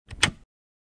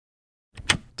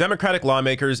Democratic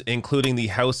lawmakers, including the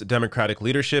House Democratic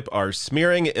leadership, are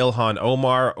smearing Ilhan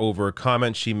Omar over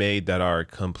comments she made that are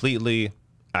completely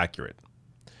accurate.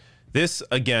 This,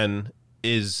 again,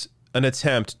 is an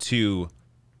attempt to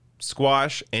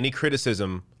squash any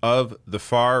criticism of the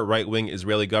far right-wing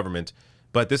Israeli government,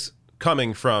 but this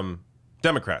coming from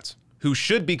Democrats who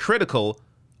should be critical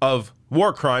of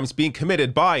war crimes being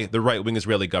committed by the right-wing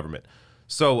Israeli government.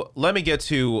 So let me get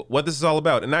to what this is all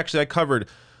about. And actually, I covered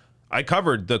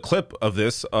the clip of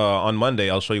this on Monday.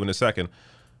 I'll show you in a second.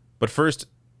 But first,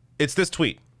 it's this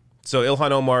tweet. So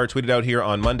Ilhan Omar tweeted out here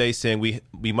on Monday saying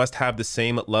we must have the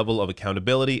same level of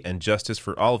accountability and justice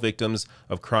for all victims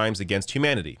of crimes against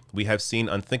humanity. We have seen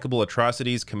unthinkable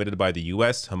atrocities committed by the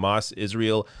U.S., Hamas,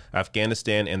 Israel,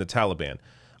 Afghanistan, and the Taliban.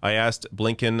 I asked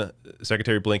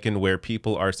Secretary Blinken, where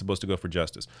people are supposed to go for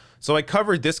justice. So I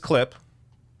covered this clip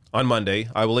on Monday.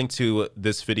 I will link to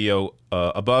this video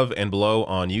above and below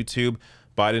on YouTube.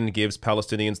 Biden gives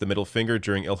Palestinians the middle finger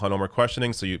during Ilhan Omar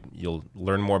questioning, so you'll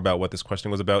learn more about what this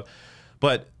questioning was about.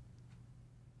 But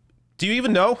do you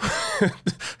even know?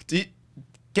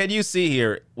 Can you see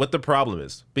here what the problem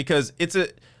is? Because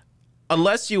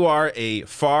unless you are a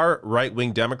far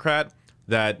right-wing Democrat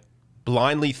that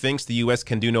blindly thinks the U.S.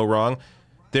 can do no wrong,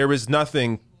 there is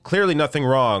clearly nothing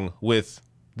wrong with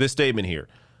this statement here.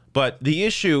 But the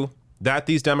issue that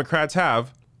these Democrats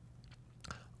have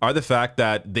are the fact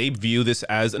that they view this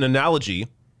as an analogy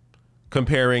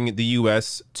comparing the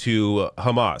U.S. to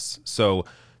Hamas. So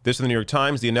this is the New York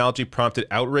Times. The analogy prompted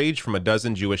outrage from a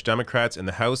dozen Jewish Democrats in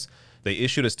the House. They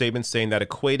issued a statement saying that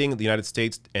equating the United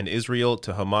States and Israel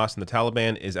to Hamas and the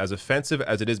Taliban is as offensive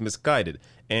as it is misguided,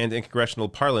 and in congressional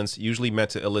parlance, usually meant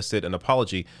to elicit an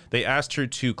apology. They asked her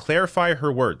to clarify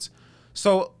her words.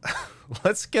 So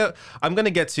I'm going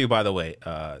to get to, by the way,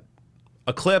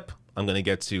 a clip. I'm going to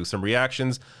get to some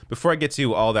reactions. Before I get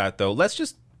to all that, though,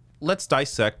 let's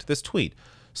dissect this tweet.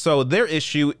 So their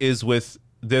issue is with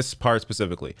this part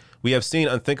specifically. We have seen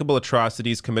unthinkable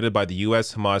atrocities committed by the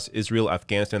U.S., Hamas, Israel,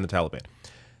 Afghanistan, and the Taliban.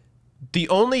 The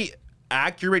only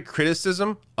accurate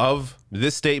criticism of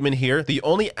this statement here, the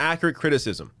only accurate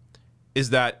criticism is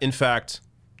that, in fact,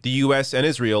 the U.S. and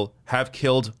Israel have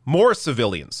killed more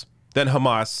civilians than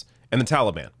Hamas and the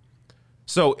Taliban.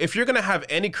 So if you're going to have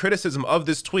any criticism of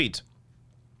this tweet,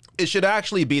 it should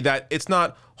actually be that it's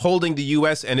not holding the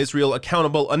U.S. and Israel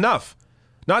accountable enough.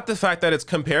 Not the fact that it's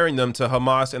comparing them to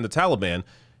Hamas and the Taliban.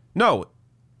 No,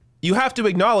 you have to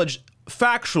acknowledge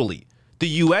factually the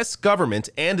U.S. government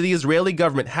and the Israeli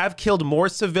government have killed more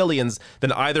civilians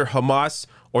than either Hamas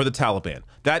or the Taliban.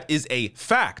 That is a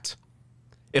fact.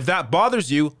 If that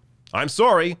bothers you, I'm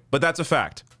sorry, but that's a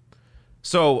fact.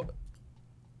 So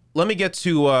let me get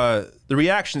to the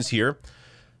reactions here.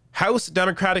 House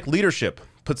Democratic leadership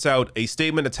puts out a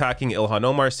statement attacking Ilhan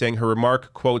Omar, saying her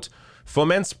remark, quote,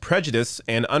 foments prejudice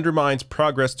and undermines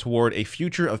progress toward a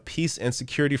future of peace and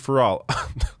security for all.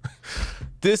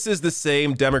 This is the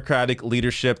same Democratic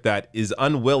leadership that is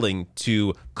unwilling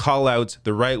to call out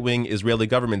the right-wing Israeli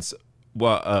government's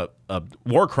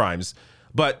war crimes.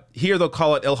 But here they'll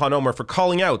call it Ilhan Omar for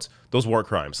calling out those war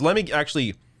crimes. Let me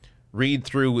actually read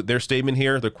through their statement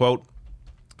here, the quote.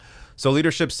 So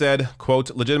leadership said, quote,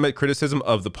 legitimate criticism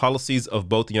of the policies of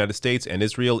both the United States and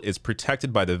Israel is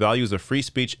protected by the values of free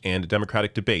speech and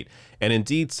democratic debate. And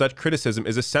indeed, such criticism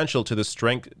is essential to the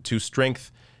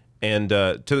strength and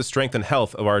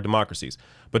health of our democracies.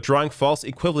 But drawing false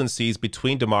equivalencies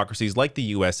between democracies like the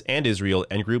U.S. and Israel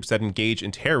and groups that engage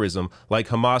in terrorism like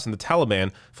Hamas and the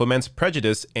Taliban foments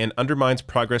prejudice and undermines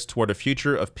progress toward a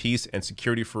future of peace and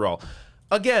security for all.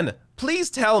 Again, please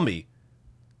tell me,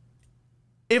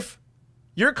 if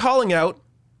you're calling out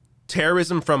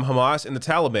terrorism from Hamas and the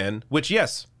Taliban, which,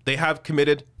 yes, they have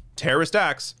committed terrorist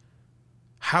acts,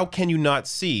 how can you not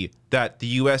see that the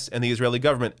U.S. and the Israeli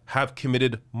government have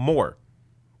committed more?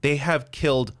 They have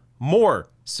killed more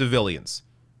civilians.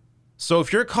 So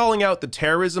if you're calling out the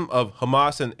terrorism of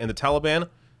Hamas and the Taliban,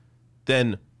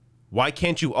 then why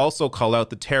can't you also call out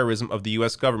the terrorism of the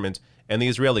U.S. government and the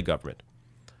Israeli government?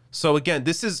 So again,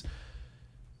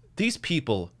 these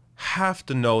people have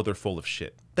to know they're full of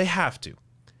shit. They have to.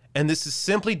 And this is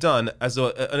simply done as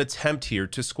an attempt here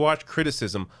to squash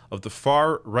criticism of the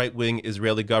far right-wing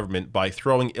Israeli government by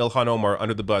throwing Ilhan Omar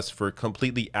under the bus for a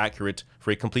completely accurate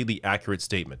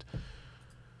statement.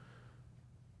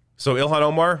 So Ilhan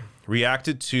Omar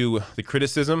reacted to the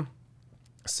criticism,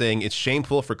 saying it's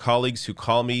shameful for colleagues who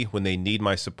call me when they need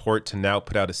my support to now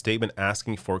put out a statement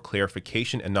asking for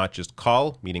clarification and not just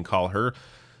call, meaning call her.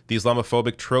 The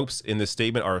Islamophobic tropes in this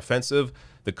statement are offensive.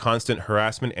 The constant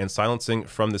harassment and silencing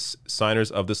from the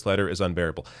signers of this letter is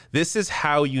unbearable. This is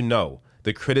how you know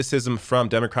the criticism from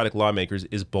Democratic lawmakers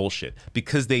is bullshit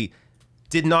because they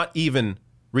did not even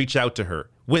reach out to her.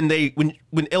 When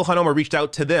Ilhan Omar reached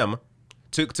out to them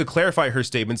to clarify her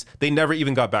statements, they never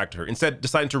even got back to her. Instead,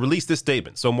 decided to release this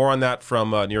statement. So more on that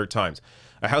from New York Times.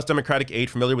 A House Democratic aide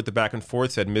familiar with the back and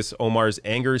forth said Ms. Omar's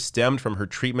anger stemmed from her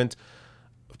treatment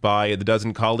by the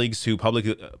dozen colleagues who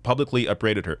publicly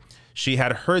upbraided her. She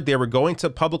had heard they were going to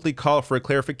publicly call for a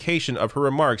clarification of her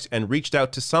remarks and reached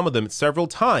out to some of them several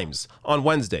times on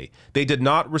Wednesday. They did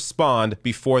not respond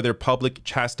before their public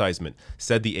chastisement,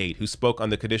 said the aide, who spoke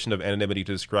on the condition of anonymity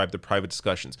to describe the private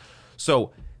discussions.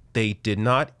 So they did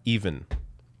not even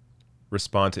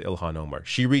respond to Ilhan Omar.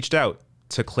 She reached out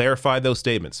to clarify those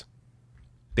statements.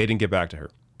 They didn't get back to her.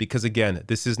 Because again,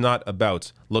 this is not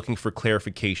about looking for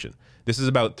clarification. This is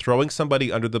about throwing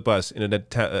somebody under the bus in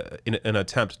an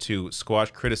attempt to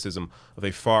squash criticism of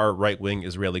a far right-wing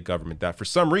Israeli government that, for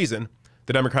some reason,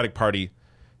 the Democratic Party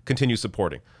continues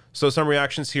supporting. So some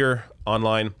reactions here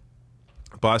online.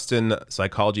 Boston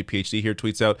psychology PhD here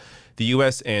tweets out, the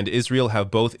U.S. and Israel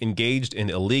have both engaged in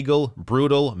illegal,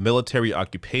 brutal military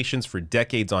occupations for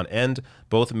decades on end.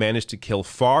 Both managed to kill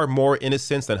far more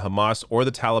innocents than Hamas or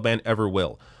the Taliban ever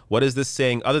will. What is this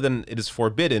saying other than it is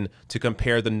forbidden to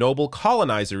compare the noble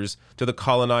colonizers to the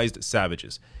colonized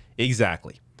savages?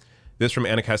 Exactly. This from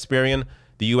Anna Kasparian.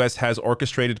 The U.S. has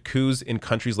orchestrated coups in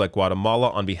countries like Guatemala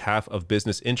on behalf of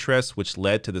business interests, which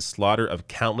led to the slaughter of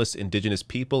countless indigenous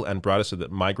people and brought us to the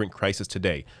migrant crisis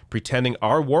today. Pretending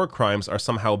our war crimes are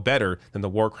somehow better than the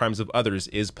war crimes of others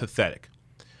is pathetic.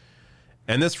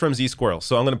 And this from Z Squirrel.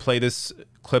 So I'm going to play this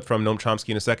clip from Noam Chomsky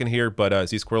in a second here, but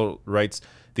Z Squirrel writes,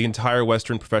 the entire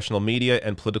Western professional media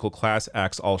and political class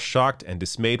acts all shocked and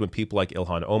dismayed when people like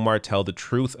Ilhan Omar tell the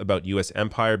truth about U.S.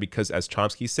 empire because, as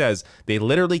Chomsky says, they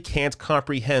literally can't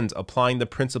comprehend applying the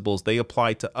principles they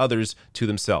apply to others to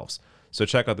themselves. So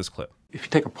check out this clip. If you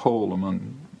take a poll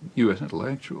among U.S.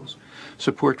 intellectuals,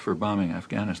 support for bombing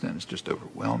Afghanistan is just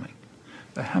overwhelming.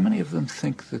 How many of them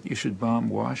think that you should bomb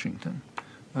Washington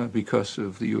because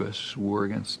of the U.S. war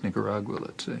against Nicaragua,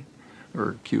 let's say,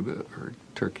 or Cuba or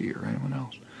Turkey or anyone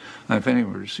else? If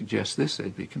anyone were to suggest this,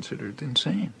 they'd be considered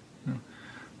insane. You know?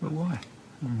 But why?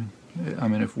 I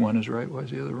mean, if one is right, why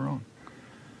is the other wrong?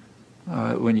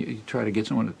 When you try to get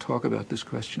someone to talk about this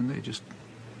question, they just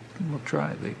will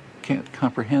try. They can't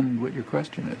comprehend what your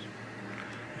question is.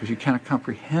 Because you cannot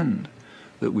comprehend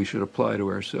that we should apply to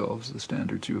ourselves the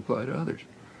standards you apply to others.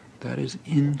 That is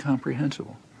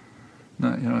incomprehensible.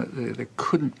 Now, you know, there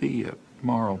couldn't be a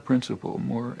moral principle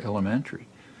more elementary.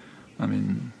 I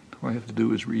mean, all I have to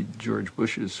do is read George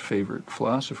Bush's favorite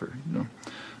philosopher. You know,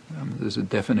 there's a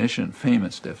definition,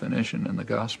 famous definition in the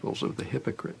Gospels of the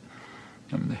hypocrite.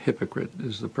 The hypocrite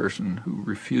is the person who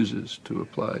refuses to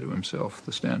apply to himself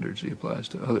the standards he applies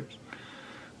to others.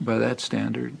 By that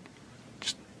standard,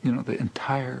 just, you know, the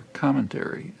entire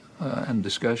commentary and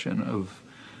discussion of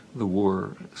the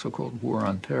war, so-called war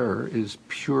on terror, is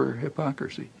pure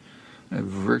hypocrisy,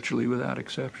 virtually without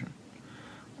exception.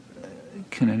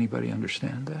 Can anybody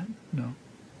understand that? No,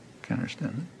 can't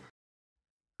understand it.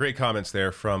 Great comments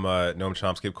there from Noam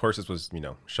Chomsky. Of course, this was, you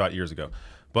know, shot years ago,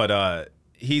 but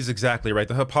he's exactly right.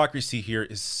 The hypocrisy here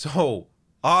is so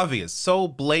obvious, so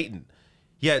blatant.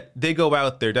 Yet they go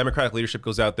out there, Democratic leadership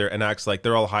goes out there and acts like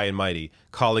they're all high and mighty,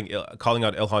 calling out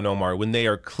Ilhan Omar when they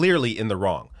are clearly in the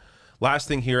wrong. Last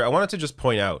thing here, I wanted to just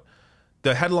point out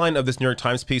the headline of this New York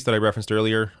Times piece that I referenced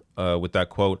earlier with that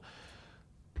quote.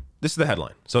 This is the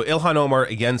headline. So Ilhan Omar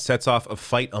again sets off a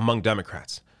fight among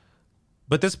Democrats.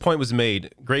 But this point was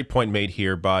made, great point made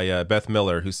here by Beth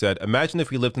Miller, who said, imagine if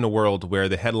we lived in a world where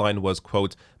the headline was,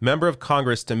 quote, member of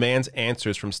Congress demands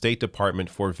answers from State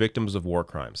Department for victims of war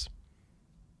crimes.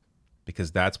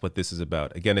 Because that's what this is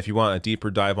about. Again, if you want a deeper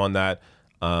dive on that,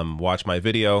 watch my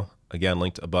video, again,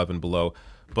 linked above and below.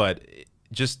 But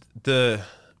just the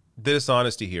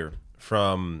dishonesty here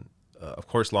from, of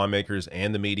course, lawmakers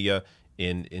and the media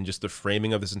in just the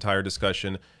framing of this entire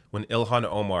discussion, when Ilhan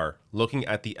Omar, looking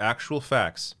at the actual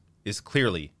facts, is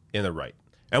clearly in the right.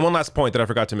 And one last point that I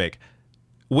forgot to make.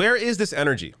 Where is this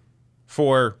energy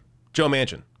for Joe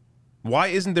Manchin? Why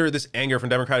isn't there this anger from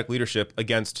Democratic leadership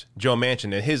against Joe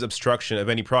Manchin and his obstruction of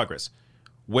any progress?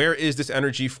 Where is this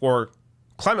energy for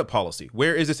climate policy?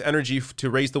 Where is this energy to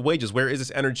raise the wages? Where is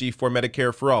this energy for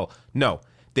Medicare for all? No.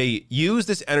 They use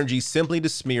this energy simply to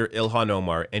smear Ilhan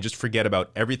Omar and just forget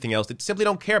about everything else. They simply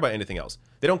don't care about anything else.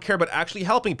 They don't care about actually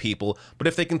helping people, but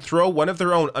if they can throw one of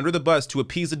their own under the bus to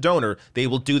appease a donor, they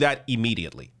will do that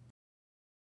immediately.